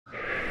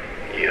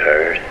you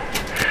heard?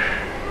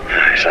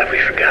 It's like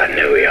we've forgotten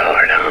who we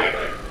are now.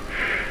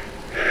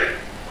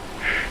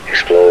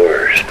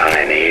 Explorers,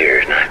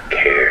 pioneers, not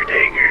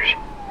caretakers.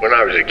 When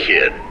I was a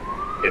kid,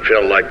 it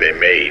felt like they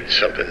made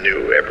something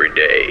new every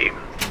day.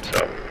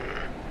 Some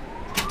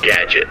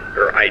gadget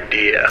or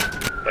idea,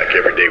 like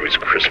every day was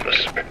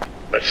Christmas.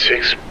 But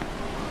 6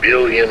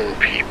 billion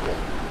people.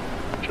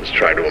 Just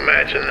try to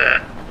imagine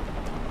that.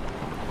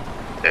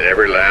 And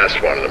every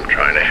last one of them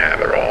trying to have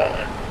it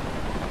all.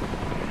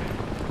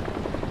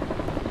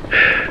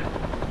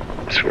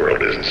 This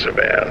world isn't so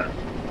bad.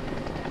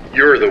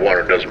 You're the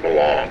one who doesn't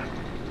belong.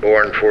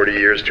 Born 40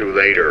 years too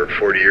late or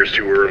 40 years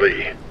too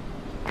early.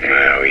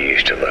 Well, we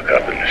used to look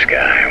up in the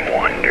sky and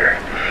wonder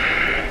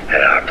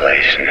at our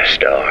place in the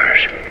stars.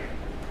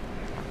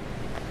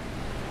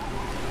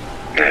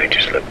 Now we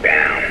just look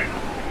down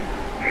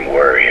and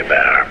worry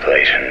about our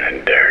place in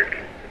the dirt.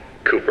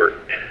 Cooper,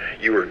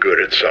 you were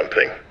good at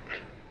something,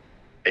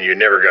 and you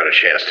never got a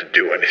chance to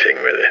do anything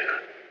with it.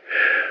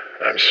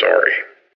 I'm sorry.